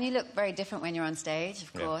everyone. Yeah, and you look very different when you're on stage,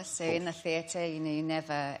 of course. So in the theatre, you know,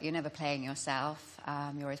 you're never playing yourself.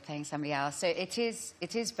 You're always playing somebody else. So it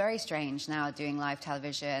is very strange now doing live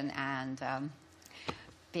television and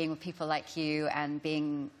being with people like you and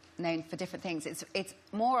being known for different things. It's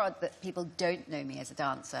more odd that people don't know me as a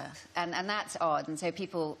dancer, and that's odd. And so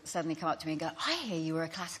people suddenly come up to me and go, "I hear you were a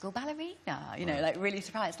classical ballerina," you know, like really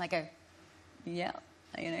surprised. And I go, "Yeah,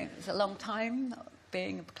 you know, it's a long time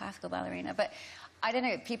being a classical ballerina." But I don't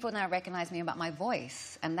know, people now recognise me about my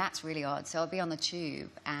voice, and that's really odd. So I'll be on the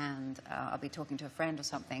tube, and I'll be talking to a friend or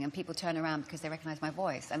something, and people turn around because they recognise my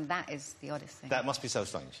voice, and that is the oddest thing. That must be so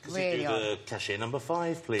strange. Really odd. Could you do the cashier number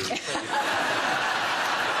 5, please?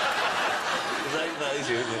 That is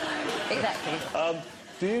you, isn't it? Exactly.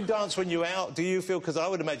 Do you dance when you're out? Do you feel... Because I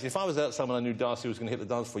would imagine if I was out someone I knew Darcy was going to hit the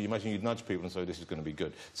dance floor, you imagine you'd nudge people and say, this is going to be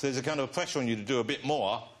good. So there's a kind of pressure on you to do a bit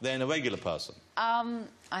more than a regular person. I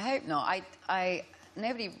hope not.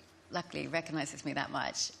 Nobody, luckily, recognises me that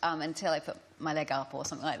much until I put my leg up or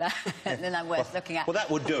something like that. And then I'm worth looking at. Well, that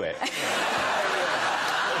would do it.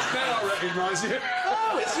 Now I recognise you.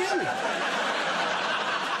 Oh, it's you!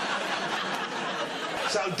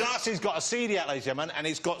 So Darcy's got a CD out, ladies and gentlemen, and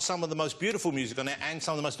it's got some of the most beautiful music on it and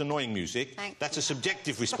some of the most annoying music. That's a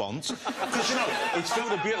subjective response. Because, you know, it's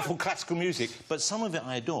filled with beautiful classical music, but some of it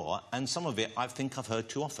I adore, and some of it I think I've heard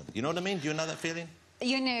too often. You know what I mean? Do you know that feeling?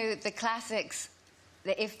 You know, the classics,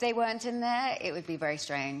 if they weren't in there, it would be very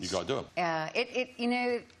strange. You've got to do them. Yeah, you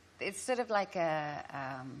know, it's sort of like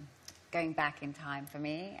going back in time for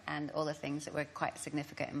me and all the things that were quite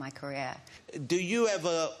significant in my career. Do you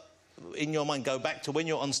ever, in your mind, go back to when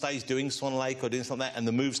you're on stage doing Swan Lake or doing something like that and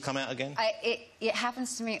the moves come out again? It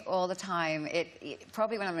happens to me all the time.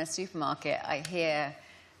 Probably when I'm in a supermarket, I hear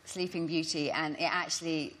Sleeping Beauty, and it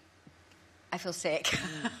actually... I feel sick.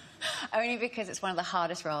 Only because it's one of the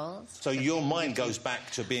hardest roles. So your mind goes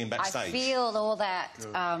back to being backstage? I feel all that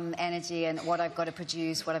energy and what I've got to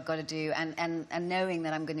produce, what I've got to do, and knowing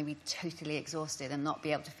that I'm going to be totally exhausted and not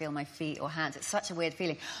be able to feel my feet or hands. It's such a weird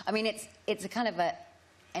feeling. I mean, it's a kind of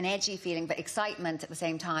an edgy feeling, but excitement at the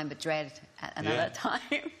same time, but dread at another time.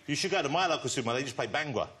 You should go to my local supermarket. They just play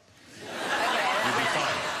Bhangra. Okay. You'll be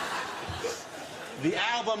fine. The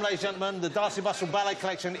album, ladies and gentlemen, the Darcy Bussell Ballet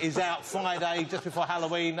Collection, is out Friday, just before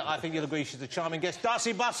Halloween. I think you'll agree she's a charming guest.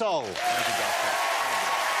 Darcy Bussell! Thank you, Darcy.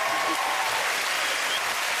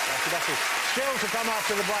 Darcy Bussell. Still to come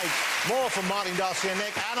after the break. More from Martin, Darcy and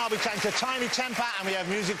Nick. And I'll be chatting to Tiny Temper, and we have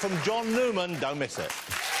music from John Newman. Don't miss it.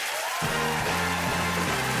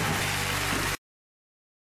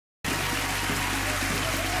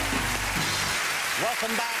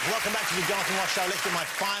 Welcome back to the Jonathan Ross Show. Let's get my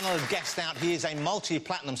final guest out. He is a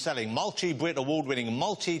multi-platinum selling, multi-Brit award-winning,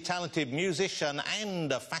 multi-talented musician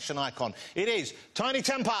and a fashion icon. It is Tiny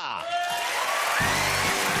Temper. Look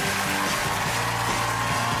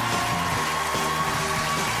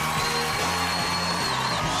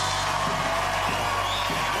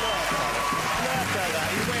at that.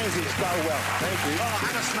 He wears his so well. Thank you. Oh,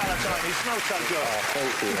 and a smell of Tiny. You smell so good. Oh,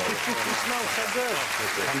 thank you. You smell so good.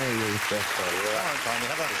 Come here, you. Come on, Tiny,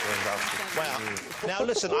 have a... Wow. Now,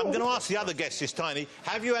 listen, I'm going to ask the other guests this, Tiny.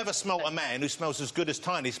 Have you ever smelt a man who smells as good as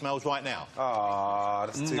Tiny smells right now? Oh,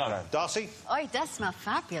 that's too kind. Darcy? Oh, he does smell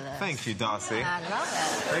fabulous. Thank you, Darcy. I love it.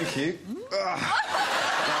 Thank you.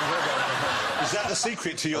 Is that the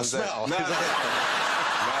secret to your smell? No.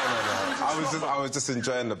 I was just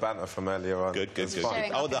enjoying the banter from earlier on. Good.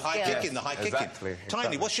 Showing Oh, off the his high skills. kicking, the high kicking. Exactly.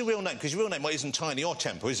 Tiny, what's your real name? Because your real name isn't Tiny or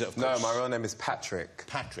Temper, is it, of course? No, my real name is Patrick.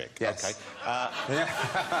 Patrick, Yes. OK. Yeah.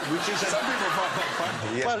 Which is... Some people find that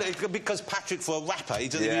funny. Yeah. Well, because Patrick, for a rapper, he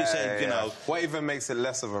doesn't use it, you know... What even makes it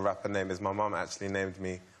less of a rapper name is my mum actually named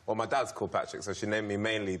me... Well, my dad's called Patrick, so she named me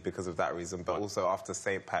mainly because of that reason, but also after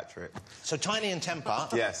St. Patrick. So Tiny and Temper...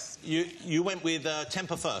 Yes. You went with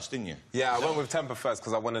Temper first, didn't you? Yeah, I went with Temper first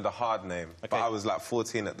because I wanted a hard name. Okay. But I was like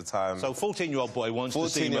 14 at the time. So 14-year-old boy wants to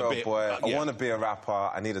seem a bit... 14-year-old boy, yeah. I want to be a rapper,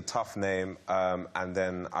 I need a tough name, and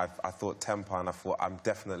then I thought Temper, and I thought, I'm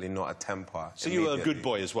definitely not a Temper. So you were a good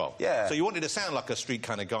boy as well? Yeah. So you wanted to sound like a street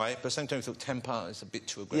kind of guy, but at the same time you thought Temper is a bit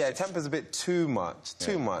too aggressive? Yeah, Temper's a bit too much,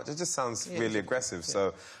 too much. It just sounds really aggressive. Yeah.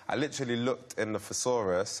 So I literally looked in the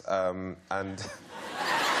thesaurus, and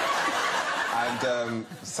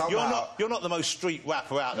somehow... You're not the most street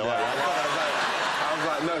rapper out there, No, are you? I was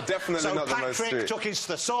like, no, definitely not the most So street. Patrick took his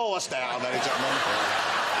thesaurus down, ladies and gentlemen.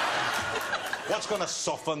 What's going to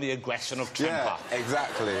soften the aggression of Temper? Yeah,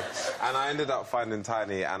 exactly. And I ended up finding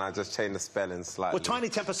Tiny, and I just changed the spelling slightly. Well, Tiny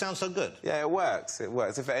Temper sounds so good. Yeah, it works. It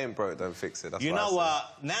works. If it ain't broke, don't fix it. That's you what know, I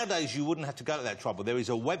say. nowadays you wouldn't have to go to that trouble. There is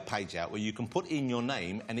a web page out where you can put in your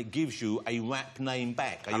name and it gives you a rap name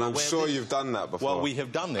back. Are And you I'm aware sure of this? you've done that before. Well, we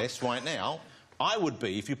have done this right now. I would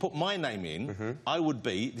be, if you put my name in, I would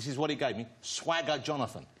be, this is what it gave me, Swagger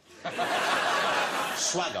Jonathan.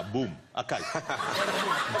 Swagger, boom. OK.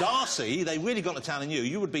 Darcy, they really got to town and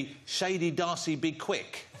you would be Shady Darcy Big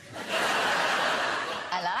Quick.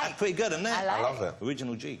 I like. That's pretty good, isn't it? I love it.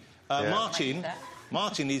 Original G. Yeah.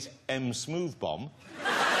 Martin is M Smooth Bomb.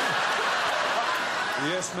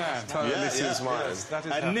 Yes, man. Totally suits mine. Yes, that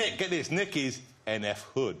is And Nick, get this, Nick is NF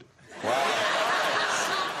Hood. Wow.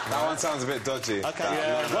 That one sounds a bit dodgy. OK,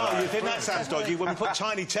 well, you think that sounds dodgy? When we put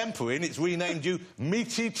Tiny Temper in, it's renamed you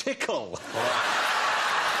Meaty Tickle.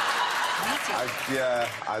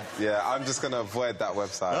 I'm just going to avoid that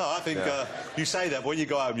website. No, I think you say that, when you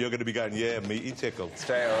go home, you're going to be going, yeah, Meaty Tickle.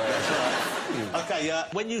 Straight away. OK,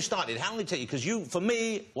 when you started, how long did it take you? Because for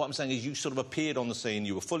me, what I'm saying is you sort of appeared on the scene,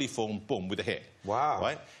 you were fully formed, boom, with a hit. Wow.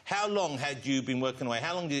 Right? How long had you been working away?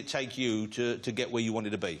 How long did it take you to get where you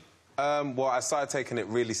wanted to be? Well, I started taking it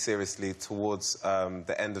really seriously towards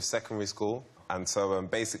the end of secondary school. And so,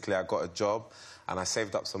 basically, I got a job, and I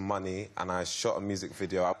saved up some money, and I shot a music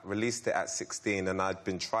video. I released it at 16, and I'd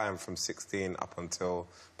been trying from 16 up until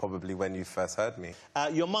probably when you first heard me.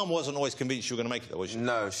 Your mum wasn't always convinced you were going to make it, though, was she?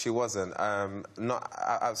 No, she wasn't.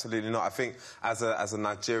 Absolutely not. I think as a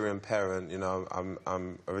Nigerian parent, you know,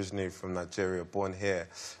 I'm originally from Nigeria, born here,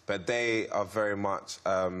 but they are very much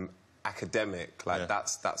academic. Like,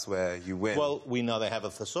 that's where you win. Well, we know they have a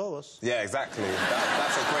thesaurus. Yeah, exactly.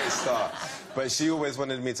 That's a great start. But she always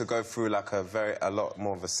wanted me to go through, like, a lot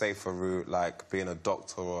more of a safer route, like being a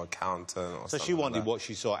doctor or accountant or something. So she wanted what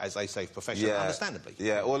she saw as a safe profession, understandably.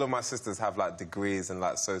 Yeah, all of my sisters have, like, degrees in,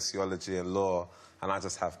 like, sociology and law, and I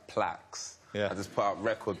just have plaques. Yeah. I just put up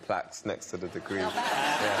record plaques next to the degrees.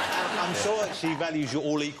 I'm sure she values you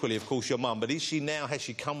all equally, of course, your mum, but has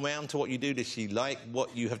she come round to what you do? Does she like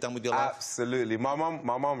what you have done with your life? Absolutely. My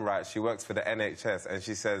mum, right, she works for the NHS, and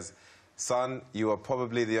she says, son, you are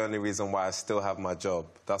probably the only reason why I still have my job.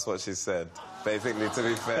 That's what she said, basically, to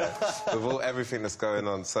be fair, with everything that's going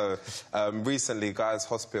on. So, recently, Guy's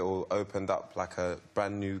Hospital opened up, like, a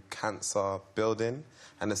brand-new cancer building,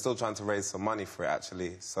 and they're still trying to raise some money for it,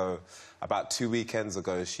 actually. So, about 2 weekends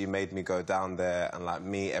ago, she made me go down there and, like,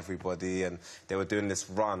 meet everybody, and they were doing this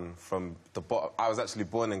run from the bottom. I was actually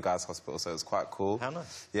born in Guy's Hospital, so it was quite cool. How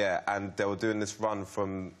nice. Yeah, and they were doing this run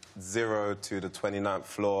from 0 to the 29th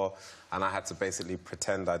floor, and I had to basically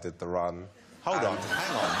pretend I did the run. Hold on,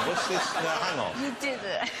 hang on. What's this? No, hang on. You did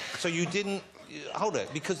it. So you didn't... Hold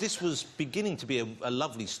it, because this was beginning to be a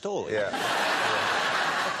lovely story. Yeah.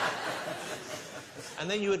 And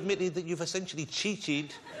then you admitted that you've essentially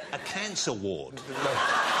cheated a cancer ward.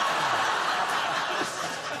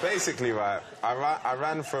 Basically, right, I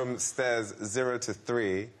ran from stairs 0 to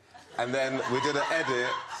 3, and then we did an edit,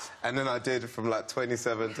 and then I did from, like,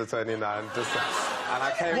 27 to 29, and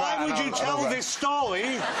I came Why out would you tell this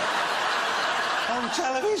story? On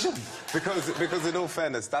television? Because in all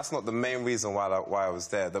fairness, that's not the main reason why I was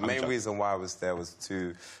there. The main reason why I was there was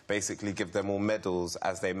to basically give them all medals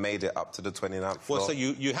as they made it up to the 29th floor. Well, so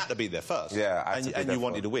you had to be there first. Yeah, and you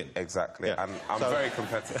wanted to win. Exactly. Yeah. And I'm very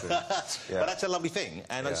competitive. But that's a lovely thing,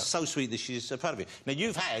 and it's so sweet that she's so proud of you. Now,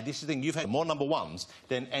 this is the thing, you've had more #1s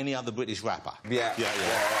than any other British rapper. Yeah. 6 #1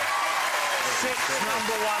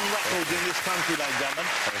 records in this country, ladies and gentlemen.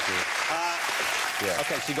 Thank you.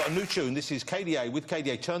 OK, so you've got a new tune. This is KDA, with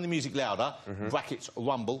KDA, Turn the Music Louder, brackets,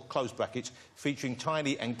 Rumble, close brackets, featuring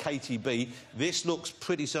Tiny and Katie B. This looks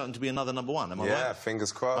pretty certain to be another #1, am I right? Yeah,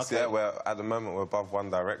 fingers crossed. Okay. Yeah, at the moment, we're above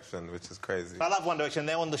One Direction, which is crazy. I love One Direction.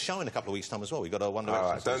 They're on the show in a couple of weeks' time as well. We've got a One Direction.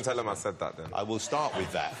 All right, don't tell them I said that, then. I will start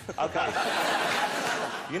with that. OK.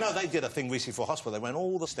 You know, they did a thing recently for hospital. They went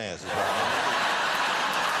all the stairs as well.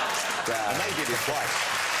 And they did it twice.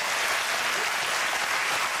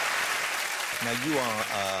 Now, you are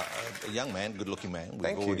a young man, good-looking man.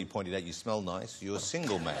 We've already pointed out you smell nice. You're a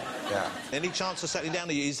single man. Yeah. Any chance of settling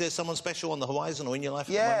down? Is there someone special on the horizon or in your life at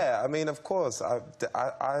the Yeah, I mean, of course. I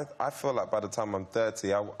feel like by the time I'm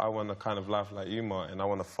 30, I want a kind of life like you, Martin. I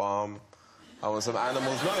want a farm. I want some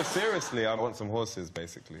animals. No, seriously, I want some horses,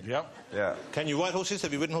 basically. Yep. Yeah. Can you ride horses?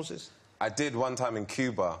 Have you ridden horses? I did one time in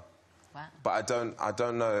Cuba. Wow. But I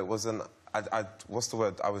don't know. It wasn't... what's the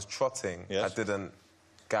word? I was trotting. Yes. I didn't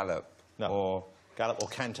gallop. No. Or... Gallop or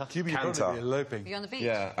canter? Cuba, you'd Canter. probably be eloping. Were you on the beach?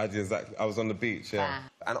 Yeah, I did exactly. I was on the beach, yeah.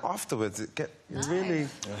 And afterwards, it really...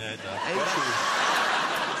 Yeah, it does.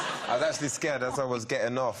 I was actually scared as I was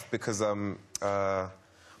getting off because,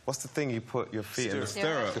 what's the thing you put your feet in? The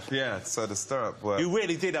stirrup. Yeah, so the stirrup worked. You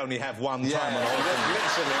really did only have one time on a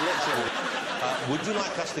horse. Literally. Would you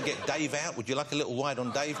like us to get Dave out? Would you like a little ride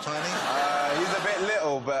on Dave, Tiny? He's a bit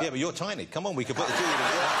little, but... Yeah, but you're tiny. Come on, we can put the two of you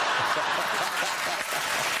together.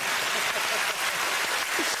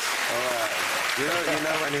 You know,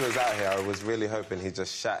 when he was out here, I was really hoping he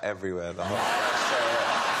just shat everywhere the whole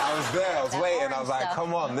I was there, I was waiting, I was like,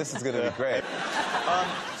 come on, this is going to be great.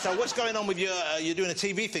 So what's going on with your... you're doing a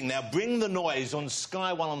TV thing now. Bring the Noise on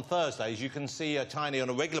Sky One on Thursdays. You can see Tiny on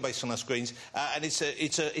a regular basis on our screens. And it's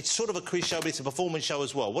sort of a quiz show, but it's a performance show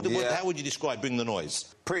as well. How would you describe Bring the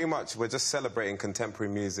Noise? Pretty much, we're just celebrating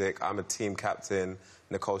contemporary music. I'm a team captain.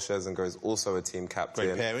 Nicole Scherzinger is also a team captain.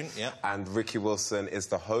 Great pairing, yeah. And Ricky Wilson is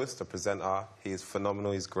the host, the presenter. He's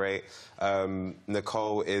phenomenal, he's great.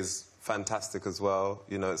 Nicole is fantastic as well.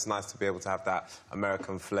 You know, it's nice to be able to have that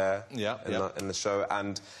American flair in the show.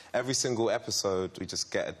 And every single episode, we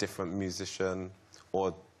just get a different musician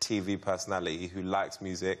or TV personality who likes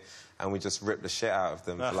music, and we just rip the shit out of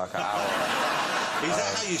them for like an hour. Is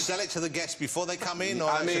that how you sell it to the guests before they come in?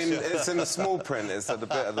 Or I mean, it's in the small print. It's at the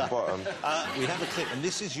bit at the bottom. We have a clip, and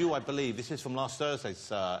this is you, I believe. This is from last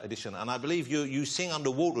Thursday's edition, and I believe you sing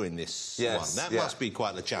underwater in this one. That must be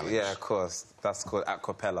quite the challenge. Yeah, of course. That's called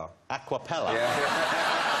Aquapella. Aquapella?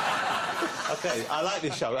 Yeah. OK, I like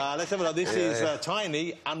this show. Let's have a look. This is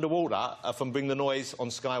Tiny, Underwater, from Bring the Noise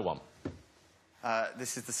on Sky One.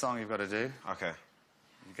 This is the song you've got to do. OK.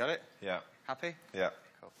 You got it? Yeah. Happy? Yeah.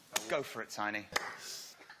 Cool. Go for it, Tiny.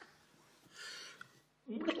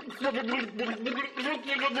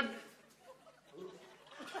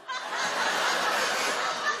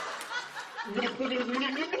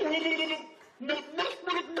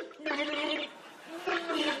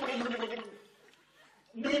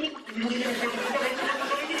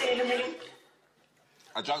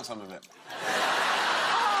 I drank some of it.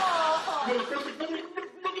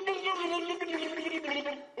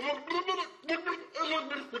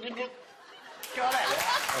 Got it.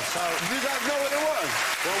 So, you guys know what it was?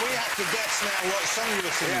 Well, we have to guess now what song you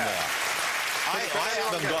were singing there. I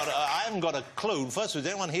haven't got a clue. First of all,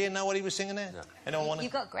 does anyone here know what he was singing there? Yeah. Anyone want to...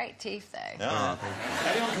 You've got great teeth, though. Yeah.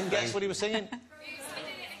 Anyone can guess what he was singing?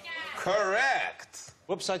 Correct.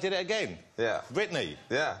 Whoops, I did it again. Yeah. Brittany.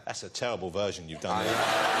 Yeah. That's a terrible version you've done there.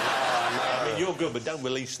 I mean, you're good, but don't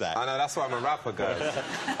release that. I know, that's why I'm a rapper, guys.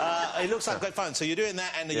 It looks like great fun. So you're doing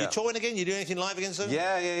that, and are you touring again? You doing anything live again soon?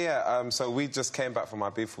 Yeah. So we just came back from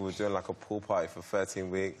Ibiza. We were doing like a pool party for 13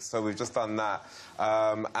 weeks. So we've just done that.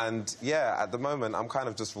 And yeah, at the moment, I'm kind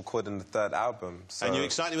of just recording the 3rd album. So and you're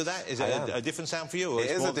excited with that? Is it a different sound for you? Or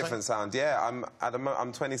it is a different sound, yeah.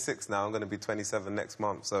 I'm 26 now. I'm going to be 27 next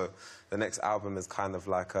month. So the next album is kind of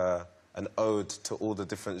like an ode to all the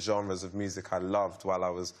different genres of music I loved while I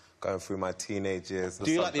was going through my teenage years.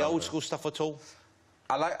 Do you like the old school stuff at all?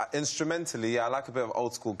 I like, instrumentally, I like a bit of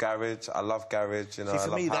old school garage. I love garage, you know. See,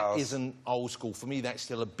 for me, house. that isn't old school. For me, that's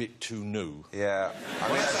still a bit too new. Yeah.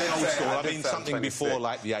 When I say old school, I mean something before,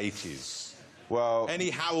 like, the 80s. Well... Any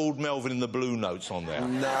Harold Melvin and the Blue Notes on there?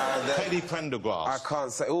 No, Teddy Pendergrass. I can't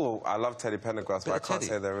say... Oh, I love Teddy Pendergrass, but I can't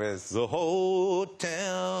say there is. The whole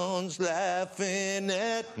town's laughing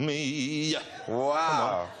at me.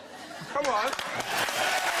 Wow. Come on.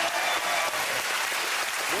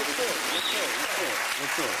 Let's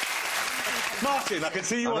do it. Martin, I can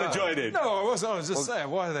see you want to join in. No, I wasn't. I was just saying,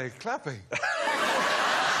 why are they clapping?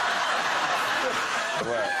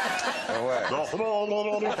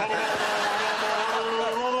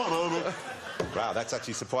 Wow, that's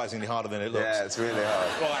actually surprisingly harder than it looks. Yeah, it's really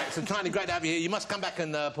hard. Right, so Tiny, great to have you here. You must come back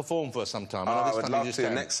and perform for us sometime. I would love to.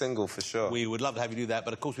 Next single, for sure. We would love to have you do that,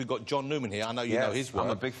 but of course we've got John Newman here. I know you know his work.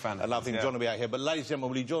 I'm a big fan. I love him. John will be out here. But ladies and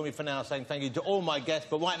gentlemen, will you join me for now saying thank you to all my guests,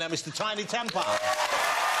 but right now, Mr. Tiny Temper.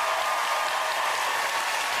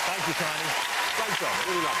 Thank you, Tiny. Great job.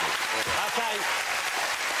 Really lovely. OK.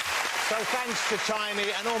 So thanks to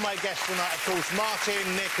Tiny and all my guests tonight, of course,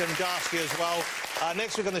 Martin, Nick and Darcy as well.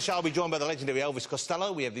 Next week on the show, I'll be joined by the legendary Elvis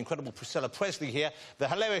Costello. We have the incredible Priscilla Presley here, the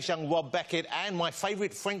hilarious young Rob Beckett, and my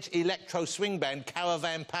favourite French electro swing band,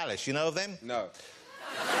 Caravan Palace. You know of them? No.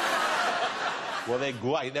 Well, they're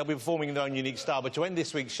great. They'll be performing in their own unique style. But to end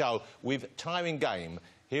this week's show with Tiring Game,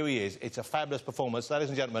 here he is. It's a fabulous performance. Ladies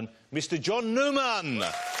and gentlemen, Mr. John Newman.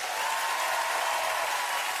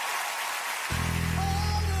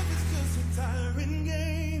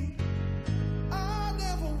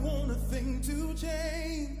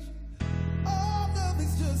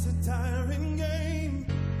 Tiring game.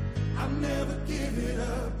 I'll never give it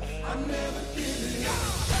up. I'll never give it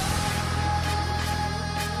up.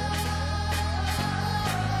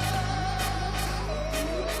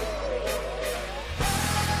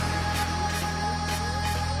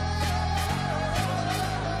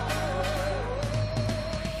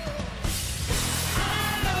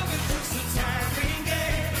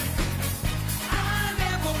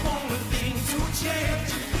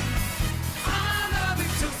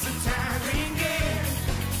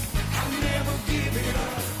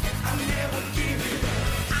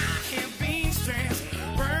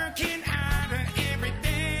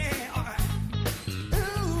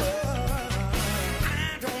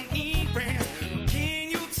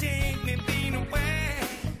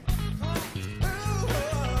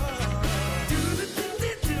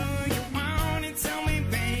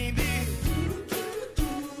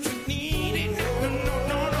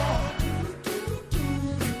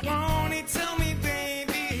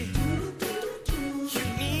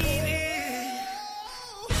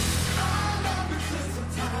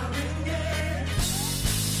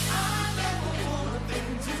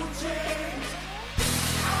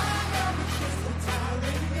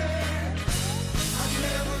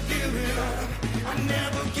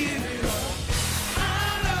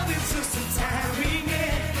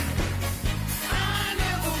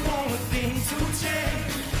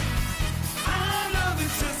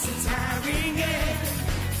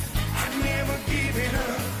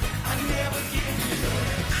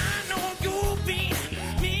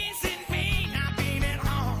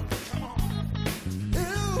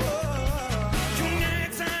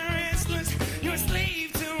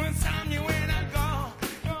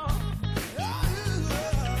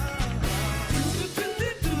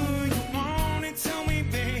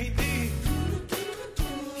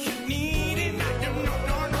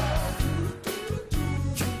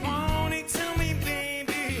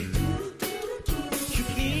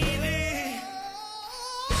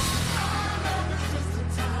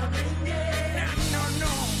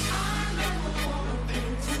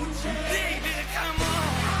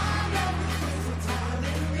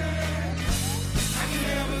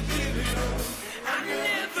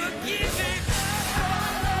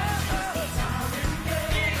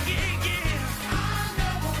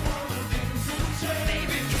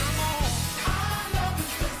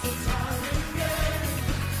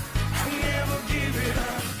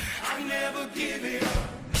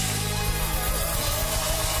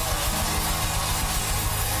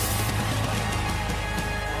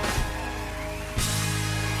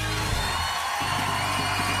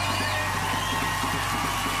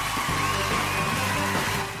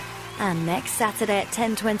 And next Saturday at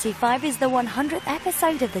 10:25 is the 100th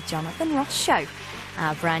episode of The Jonathan Ross Show.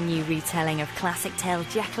 Our brand new retelling of classic tale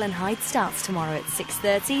Jekyll and Hyde starts tomorrow at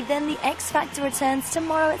 6:30, then The X Factor returns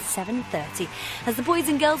tomorrow at 7:30, as the boys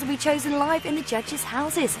and girls will be chosen live in the judges'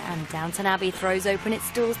 houses, and Downton Abbey throws open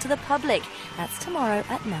its doors to the public. That's tomorrow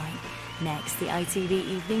at 9. Next, the ITV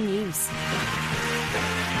Evening News.